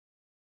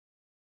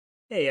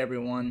Hey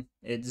everyone,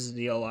 it's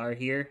ZLR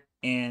here,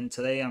 and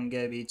today I'm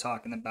going to be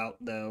talking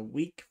about the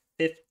Week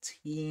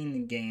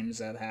 15 games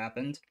that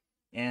happened,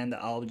 and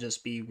I'll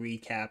just be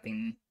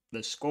recapping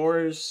the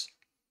scores.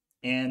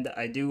 And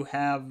I do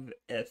have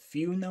a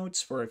few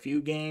notes for a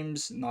few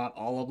games, not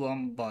all of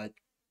them, but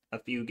a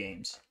few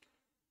games.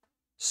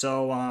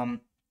 So,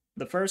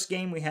 the first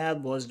game we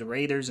had was the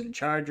Raiders and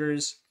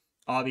Chargers.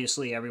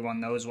 Obviously,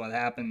 everyone knows what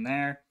happened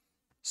there.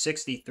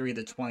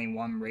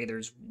 63-21,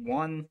 Raiders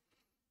won.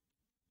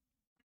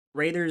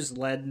 Raiders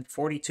led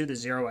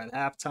 42-0 at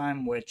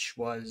halftime, which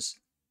was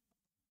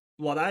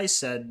what I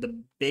said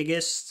the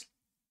biggest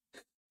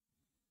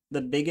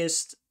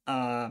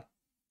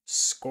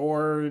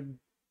score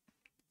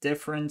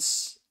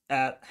difference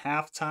at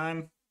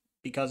halftime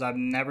because I've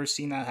never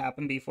seen that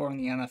happen before in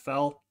the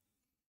NFL.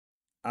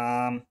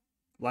 Um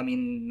Let me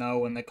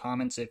know in the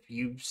comments if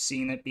you've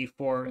seen it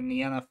before in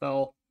the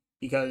NFL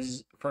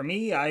because for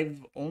me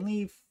I've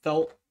only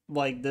felt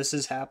like this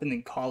has happened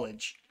in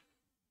college,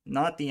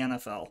 not the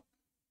NFL.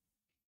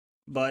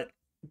 But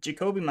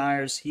Jacoby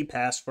Myers, he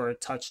passed for a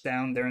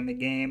touchdown during the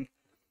game.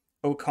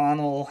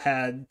 O'Connell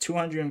had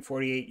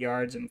 248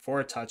 yards and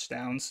 4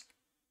 touchdowns,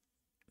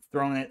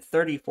 thrown it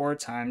 34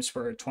 times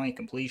for 20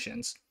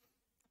 completions.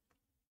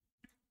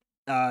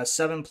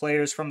 7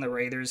 players from the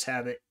Raiders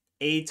had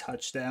a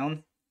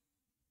touchdown,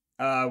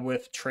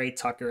 with Trey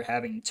Tucker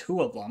having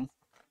 2 of them.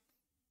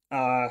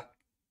 Uh,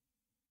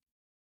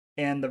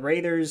 and the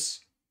Raiders,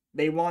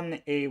 they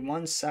won a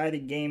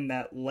one-sided game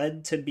that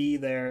led to be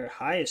their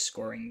highest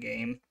scoring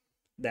game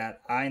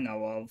that I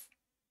know of.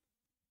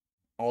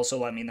 Also,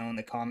 let me know in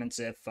the comments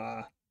if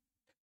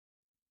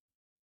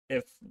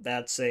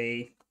that's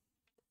a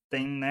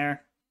thing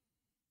there.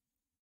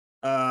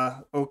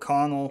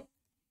 O'Connell,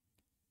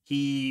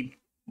 he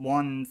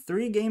won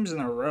 3 games in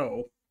a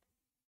row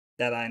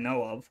that I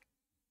know of.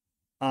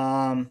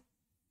 Um,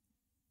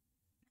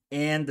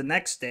 and the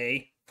next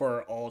day,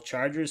 for all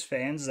Chargers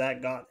fans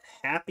that got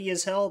happy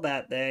as hell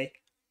that day,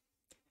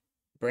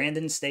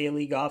 Brandon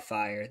Staley got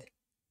fired.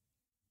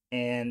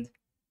 And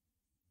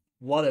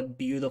what a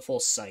beautiful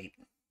sight.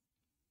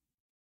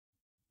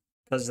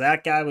 Because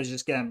that guy was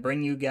just going to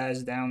bring you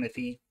guys down if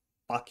he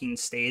fucking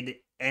stayed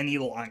any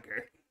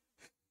longer.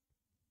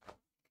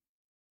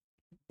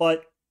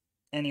 But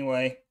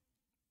anyway,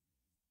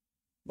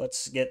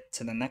 let's get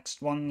to the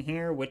next one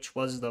here, which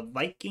was the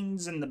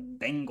Vikings and the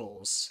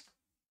Bengals.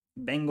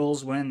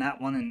 Bengals win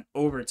that one in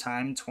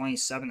overtime,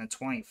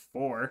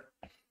 27-24.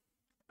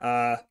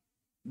 Uh,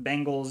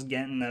 Bengals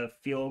getting the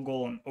field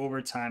goal in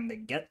overtime to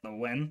get the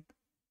win.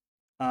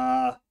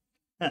 Uh,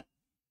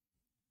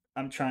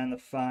 I'm trying to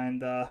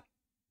find. Did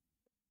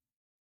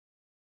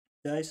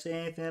I say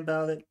anything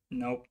about it?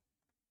 Nope.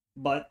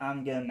 But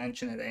I'm gonna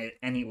mention it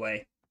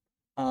anyway.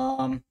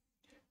 Um,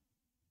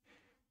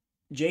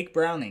 Jake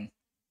Browning,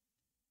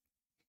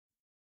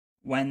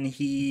 when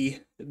he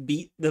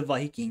beat the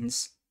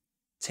Vikings,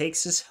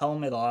 takes his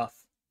helmet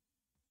off.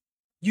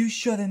 You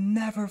should have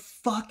never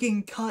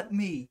fucking cut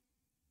me.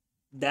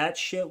 That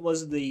shit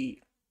was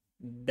the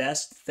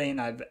best thing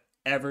I've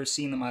ever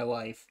seen in my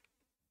life.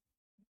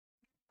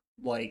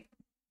 Like,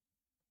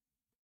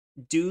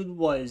 dude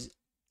was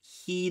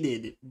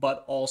heated,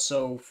 but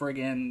also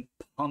friggin'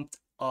 pumped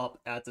up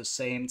at the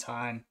same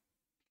time.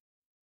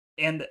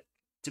 And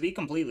to be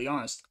completely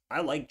honest,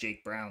 I like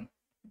Jake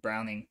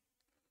Browning.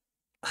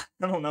 I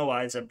don't know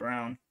why I said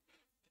Brown,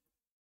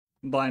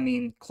 but I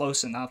mean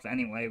close enough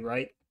anyway,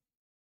 right?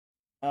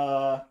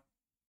 Uh,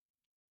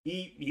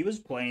 he was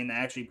playing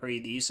actually pretty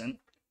decent.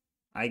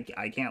 I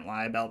can't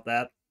lie about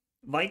that.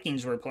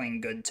 Vikings were playing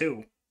good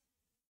too.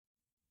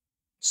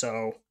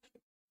 So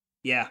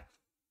yeah,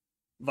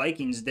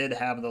 Vikings did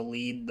have the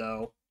lead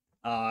though.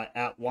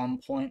 At one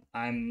point,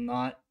 I'm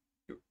not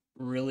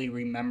really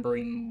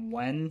remembering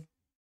when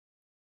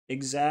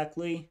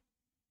exactly,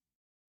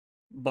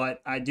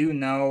 but I do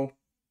know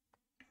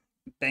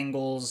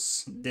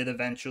Bengals did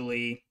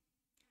eventually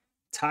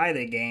tie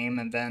the game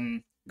and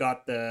then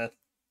got the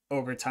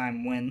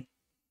overtime win.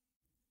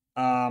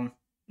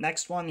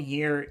 Next one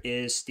here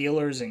is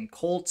Steelers and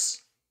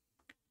Colts.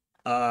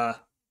 Uh,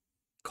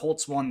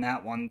 Colts won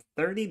that one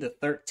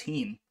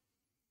 30-13,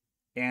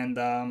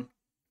 and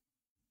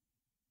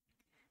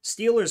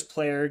Steelers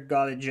player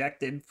got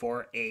ejected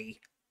for a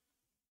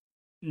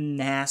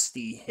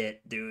nasty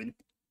hit, dude.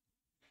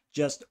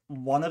 Just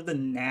one of the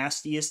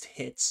nastiest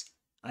hits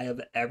I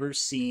have ever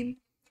seen.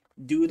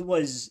 Dude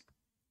was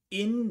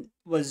in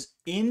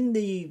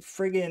the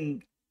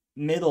friggin'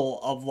 middle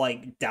of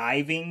like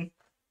diving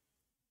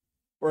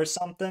or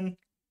something,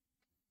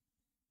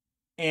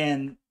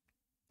 and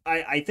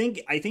I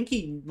think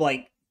he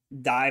like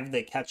dived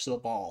to catch the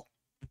ball,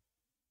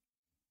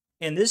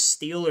 and this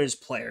Steelers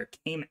player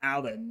came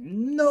out of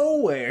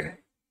nowhere,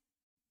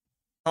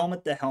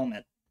 helmet to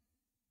helmet.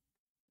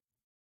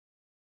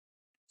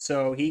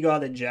 So he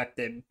got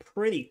ejected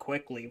pretty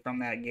quickly from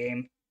that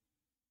game.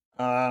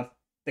 Uh,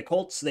 the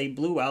Colts, they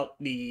blew out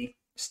the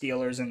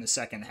Steelers in the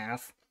second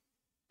half.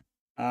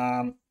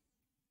 Um,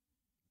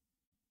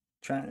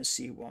 Trying to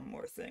see one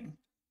more thing.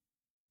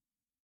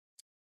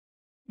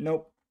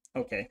 Nope.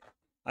 Okay.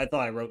 I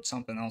thought I wrote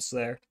something else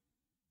there.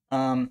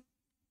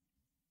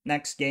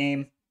 Next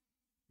game,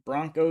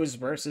 Broncos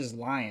versus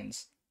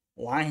Lions.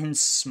 Lions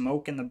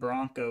smoking the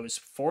Broncos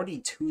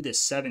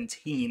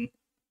 42-17.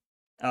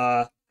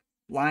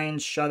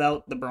 Lions shut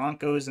out the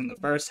Broncos in the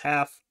first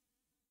half.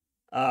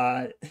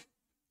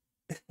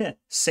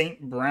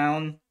 St.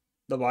 Brown,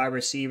 the wide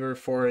receiver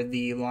for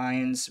the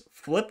Lions,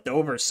 flipped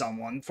over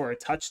someone for a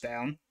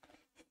touchdown,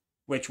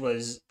 which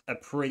was a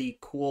pretty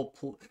cool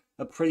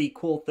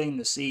thing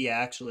to see.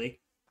 Actually,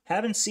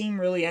 haven't seen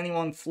really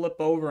anyone flip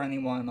over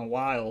anyone in a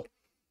while.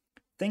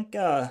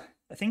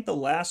 I think the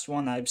last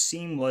one I've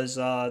seen was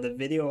the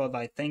video of,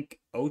 I think,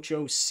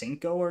 Ocho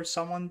Cinco or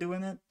someone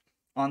doing it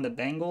on the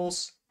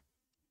Bengals.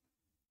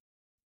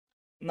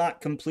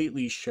 Not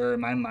completely sure.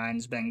 My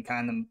mind's been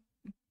kind of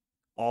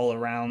all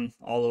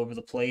over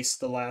the place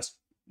the last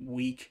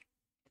week.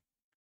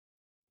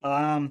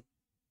 But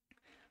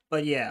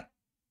yeah,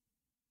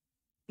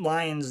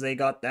 Lions, they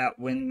got that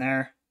win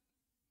there.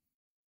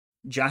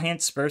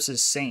 Giants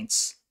versus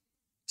Saints.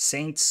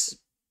 Saints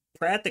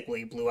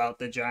practically blew out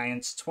the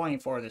Giants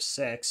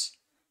 24-6.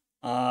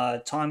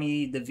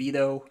 Tommy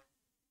DeVito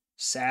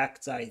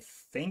sacked, I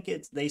think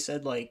they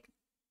said like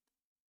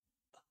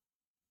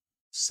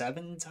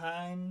 7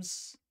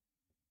 times.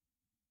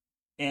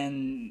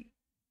 And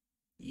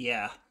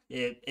yeah,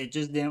 it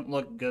just didn't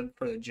look good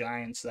for the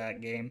Giants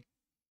that game.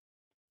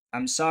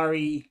 I'm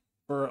sorry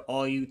for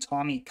all you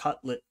Tommy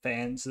Cutlet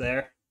fans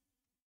there,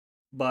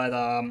 but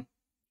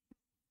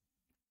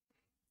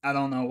I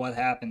don't know what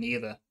happened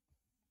either.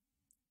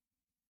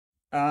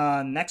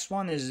 Next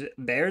one is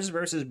Bears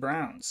versus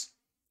Browns,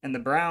 and the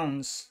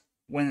Browns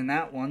winning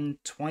that one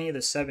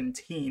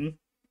 20-17.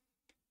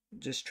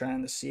 Just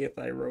trying to see if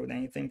I wrote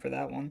anything for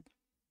that one.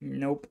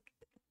 Nope.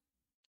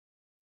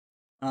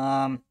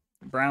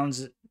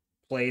 Browns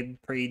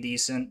played pretty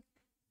decent,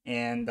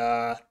 and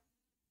the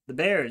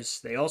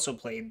Bears, they also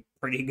played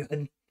pretty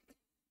good.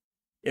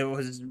 It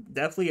was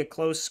definitely a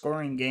close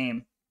scoring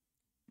game.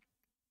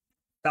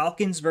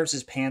 Falcons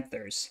versus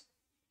Panthers.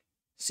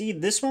 See,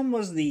 this one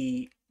was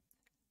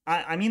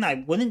I mean, I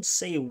wouldn't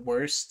say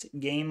worst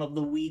game of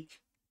the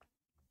week,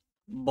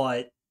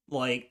 but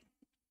like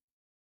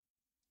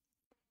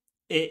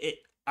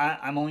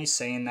I'm only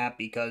saying that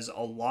because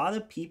a lot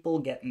of people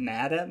get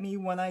mad at me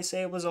when I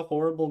say it was a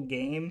horrible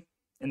game,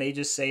 and they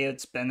just say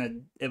it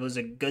was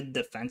a good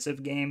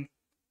defensive game.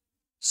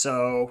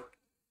 So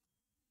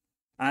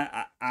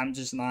I'm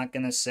just not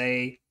gonna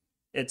say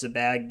it's a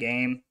bad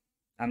game.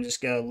 I'm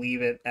just gonna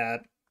leave it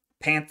at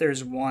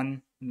Panthers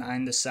won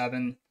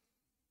 9-7.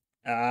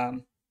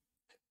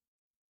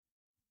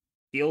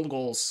 Field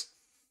goals.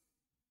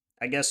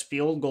 I guess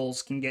field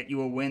goals can get you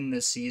a win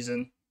this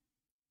season.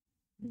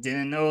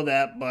 Didn't know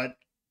that, but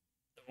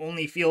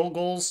only field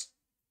goals?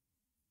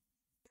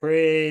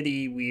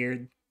 Pretty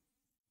weird.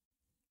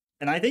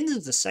 And I think this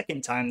is the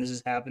second time this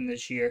has happened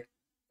this year.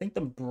 Was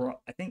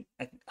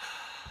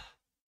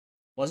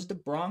it the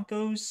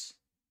Broncos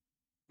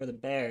or the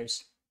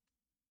Bears?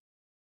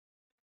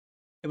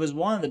 It was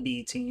one of the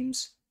B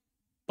teams,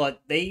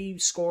 but they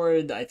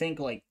scored, I think,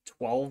 like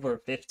 12 or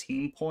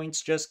 15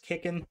 points just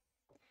kicking.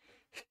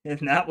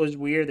 And that was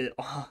weird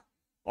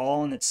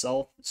all in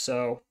itself.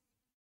 So,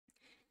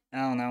 I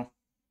don't know.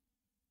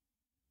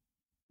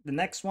 The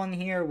next one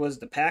here was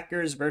the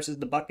Packers versus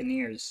the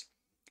Buccaneers.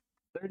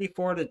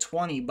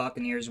 34-20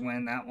 Buccaneers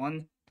win that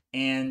one.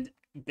 And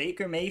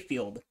Baker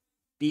Mayfield,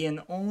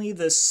 being only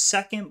the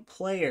second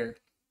player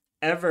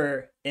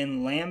ever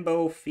in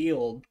Lambeau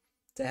Field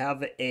to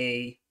have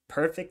a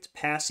perfect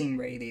passing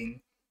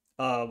rating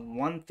of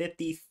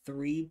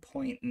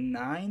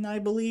 153.9, I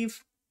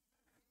believe.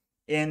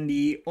 And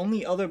the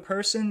only other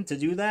person to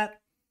do that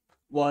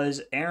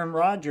was Aaron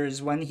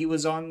Rodgers when he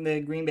was on the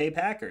Green Bay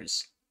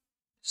Packers.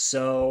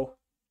 So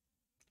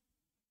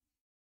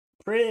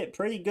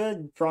pretty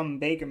good from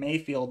Baker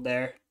Mayfield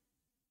there.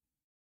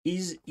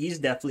 He's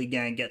definitely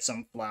gonna get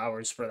some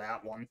flowers for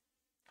that one.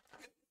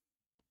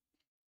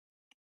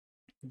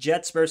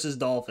 Jets versus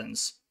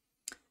Dolphins.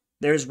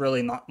 There's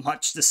really not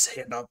much to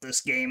say about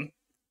this game.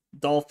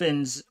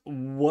 Dolphins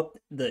whooped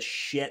the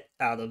shit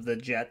out of the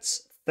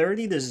Jets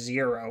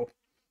 30-0.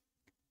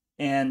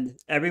 And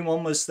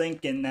everyone was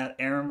thinking that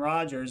Aaron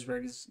Rodgers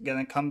was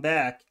gonna come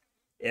back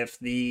if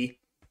the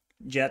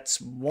Jets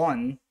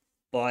won,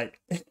 but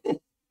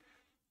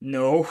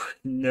no.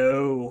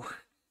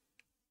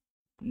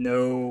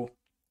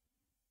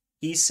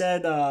 He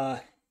said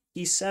I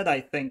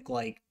think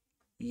like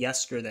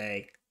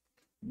yesterday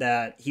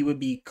that he would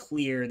be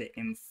cleared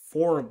in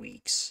 4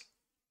 weeks.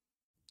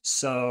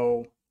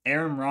 So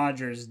Aaron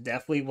Rodgers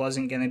definitely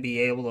wasn't going to be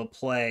able to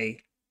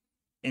play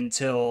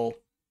until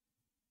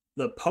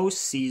the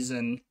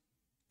postseason,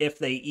 if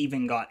they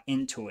even got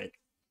into it.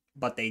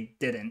 But they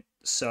didn't,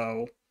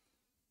 so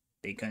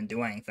they couldn't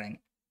do anything.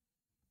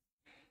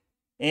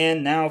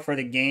 And now for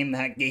the game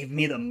that gave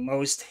me the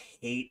most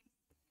hate.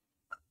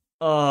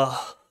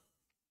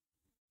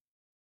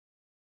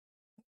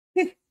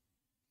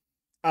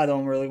 I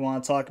don't really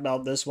want to talk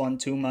about this one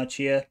too much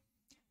here.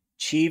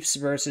 Chiefs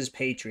versus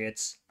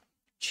Patriots.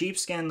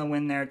 Chiefs getting the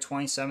win there,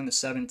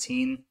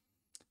 27-17.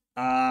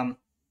 Um,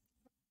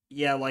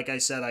 yeah, like I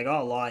said, I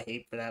got a lot of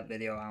hate for that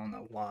video. I don't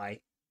know why,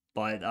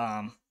 but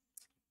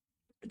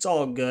it's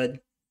all good.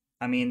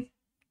 I mean,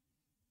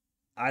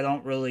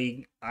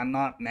 I'm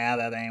not mad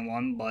at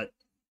anyone, but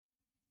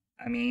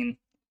I mean,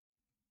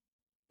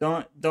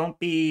 don't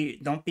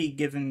be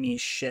giving me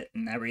shit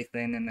and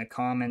everything in the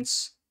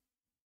comments.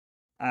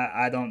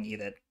 I don't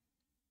need it.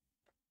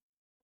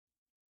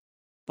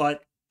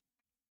 But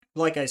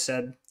like I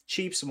said,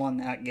 Chiefs won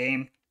that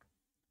game.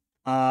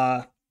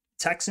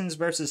 Texans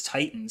versus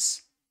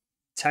Titans.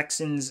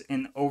 Texans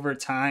in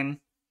overtime,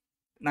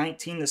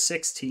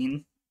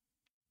 19-16.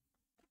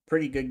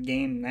 Pretty good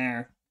game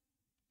there.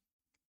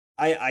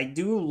 I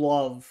do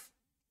love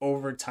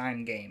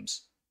overtime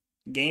games.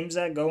 Games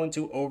that go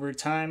into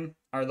overtime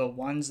are the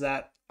ones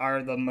that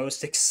are the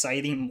most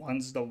exciting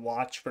ones to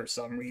watch for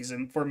some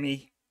reason for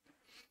me.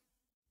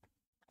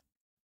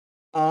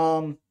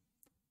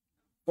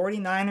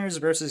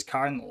 49ers versus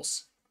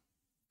Cardinals.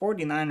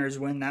 49ers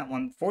win that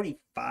one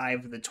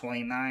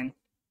 45-29.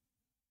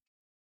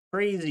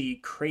 Crazy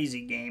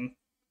game.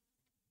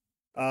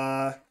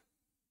 Yeah,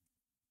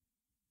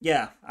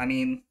 I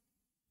mean,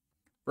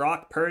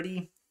 Brock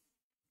Purdy,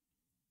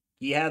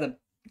 he had a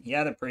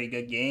pretty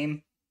good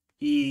game.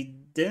 He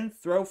didn't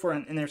throw for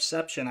an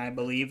interception, I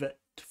believe.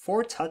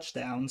 4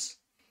 touchdowns.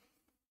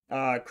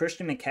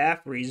 Christian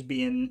McCaffrey's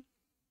being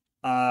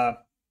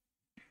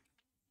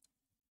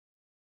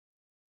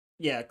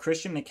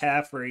Christian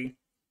McCaffrey.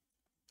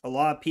 A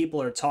lot of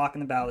people are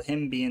talking about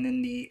him being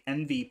in the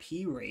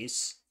MVP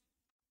race.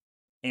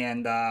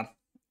 And I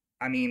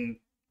mean,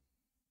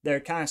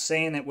 they're kind of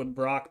saying it with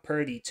Brock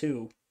Purdy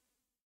too.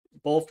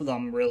 Both of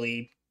them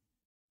really.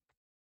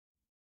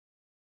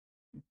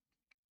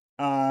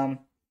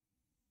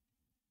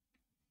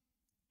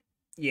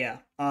 Yeah.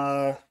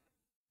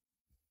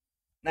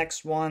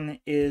 Next one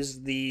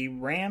is the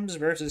Rams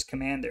versus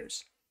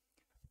Commanders.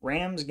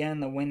 Rams getting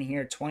the win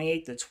here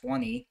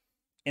 28-20.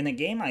 In a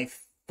game I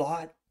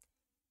thought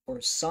for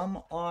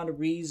some odd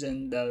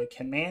reason the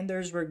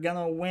Commanders were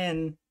gonna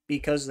win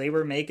because they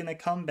were making a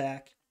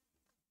comeback.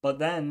 But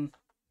then,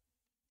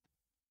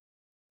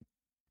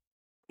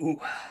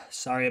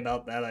 sorry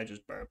about that, I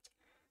just burped.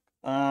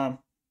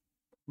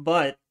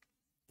 But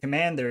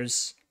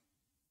Commanders,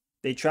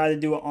 they tried to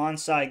do an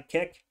onside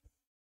kick,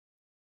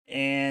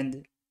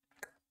 and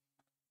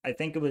I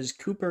think it was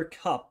Cooper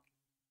Kupp.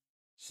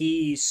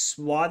 He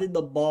swatted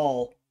the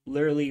ball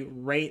literally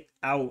right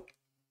out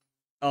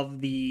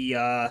of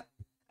the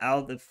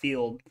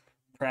field.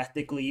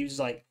 Practically, he was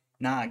like,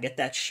 "Nah, get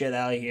that shit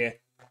out of here.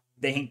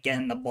 They ain't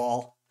getting the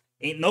ball.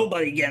 Ain't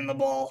nobody getting the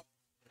ball."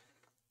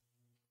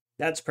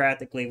 That's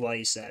practically what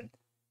he said.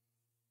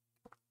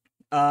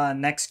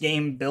 Next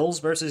game, Bills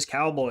versus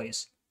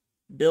Cowboys.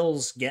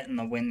 Bills getting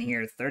the win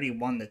here,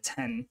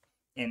 31-10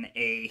 in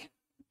a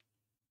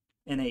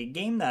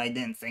game that I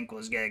didn't think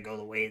was gonna go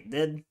the way it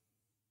did,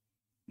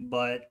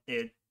 but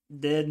it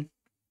did.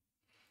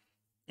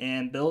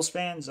 And Bills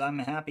fans, I'm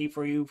happy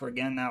for you for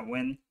getting that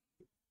win,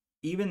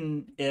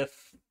 even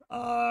if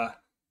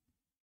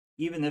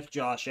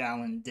Josh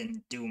Allen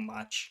didn't do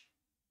much.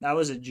 That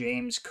was a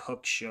James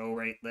Cook show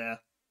right there.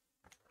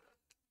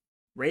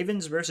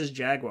 Ravens versus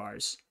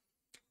Jaguars.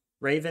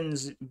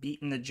 Ravens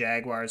beating the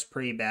Jaguars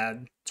pretty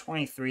bad,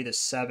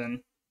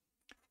 23-7.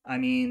 I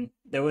mean,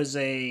 there was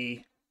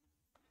a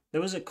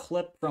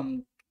clip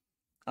from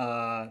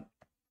the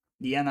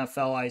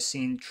NFL I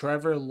seen.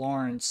 Trevor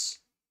Lawrence,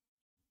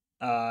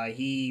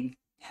 he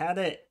had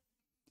a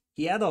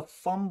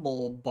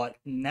fumble but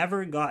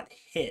never got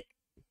hit,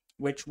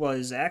 which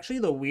was actually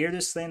the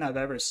weirdest thing I've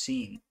ever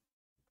seen.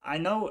 I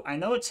know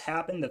it's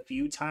happened a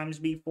few times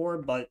before,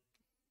 but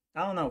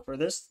I don't know, for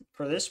this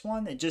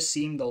one it just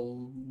seemed a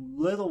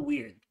little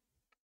weird.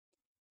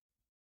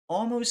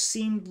 Almost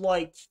seemed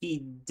like he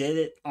did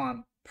it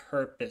on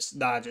purpose.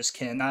 Nah, just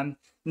kidding.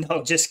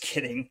 Just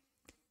kidding.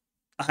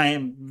 I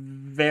am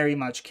very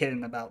much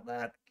kidding about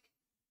that.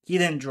 He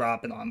didn't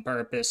drop it on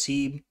purpose.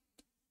 It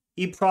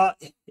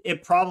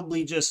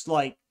probably just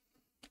like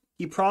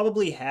he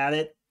probably had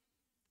it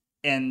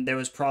and there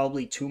was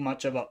probably too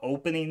much of an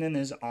opening in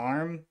his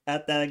arm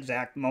at that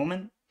exact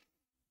moment.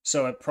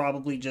 So it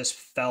probably just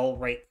fell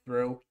right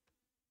through.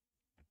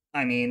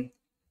 I mean,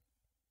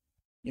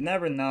 you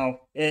never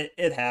know.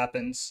 It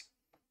happens.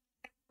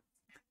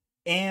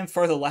 And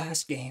for the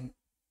last game,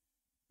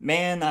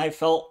 man, I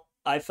felt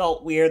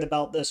weird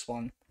about this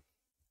one.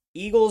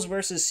 Eagles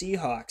versus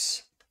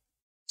Seahawks.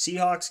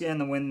 Seahawks getting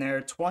the win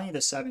there,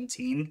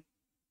 20-17.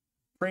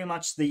 Pretty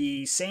much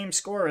the same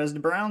score as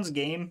the Browns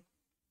game.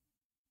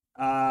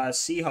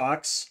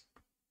 Seahawks,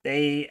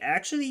 they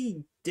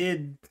actually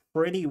did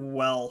pretty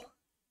well.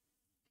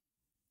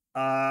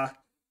 Yeah,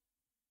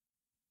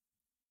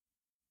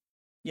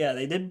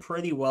 they did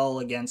pretty well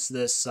against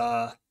this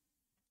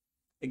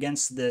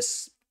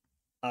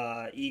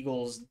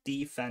Eagles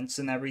defense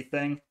and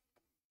everything.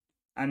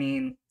 I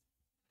mean,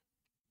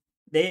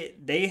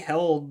 they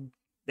held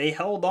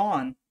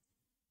on.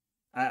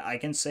 I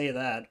can say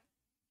that.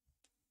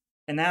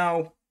 And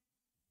now,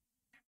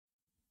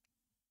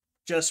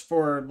 just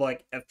for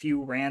like a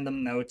few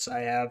random notes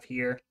I have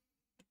here,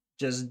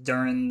 just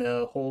during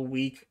the whole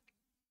week,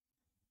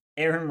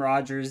 Aaron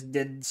Rodgers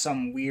did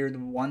some weird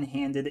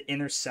one-handed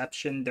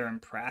interception during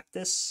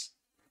practice,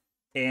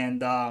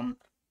 and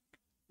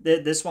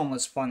this one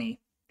was funny.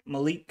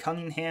 Malik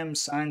Cunningham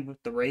signed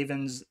with the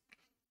Ravens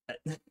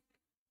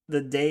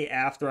the day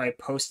after I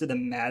posted a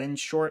Madden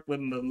short with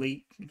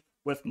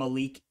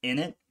Malik in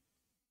it,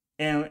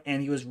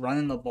 and he was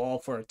running the ball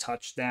for a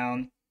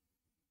touchdown,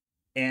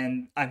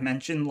 and I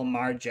mentioned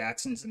Lamar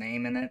Jackson's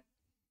name in it,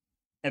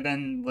 and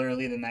then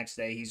literally the next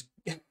day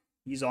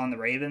he's on the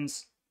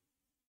Ravens.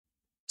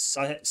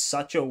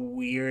 Such a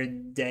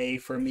weird day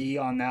for me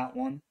on that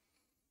one.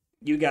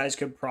 You guys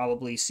could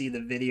probably see the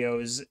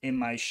videos in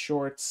my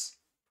shorts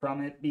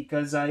from it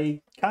because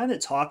I kind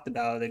of talked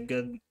about it a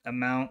good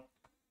amount.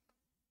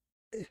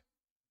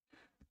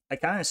 I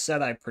kind of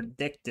said I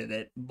predicted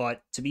it,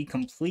 but to be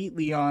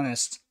completely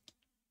honest,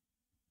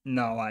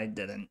 no, I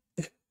didn't.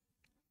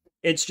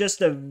 It's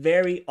just a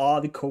very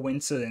odd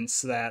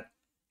coincidence that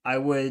I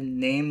would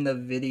name the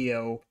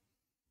video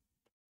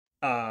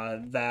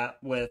that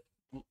with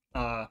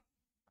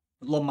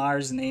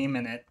Lamar's name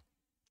in it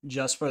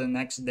just for the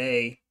next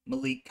day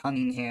Malik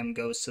Cunningham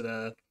goes to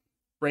the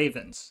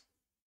Ravens.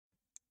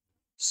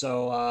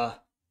 So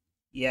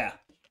yeah.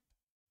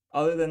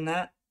 Other than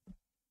that,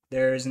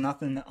 there's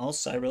nothing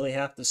else I really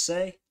have to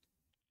say.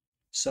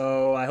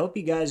 So I hope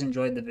you guys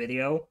enjoyed the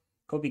video.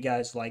 Hope you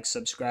guys like,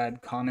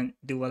 subscribe, comment,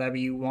 do whatever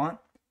you want.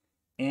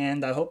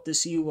 And I hope to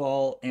see you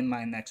all in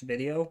my next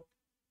video.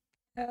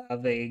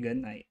 Have a good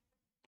night.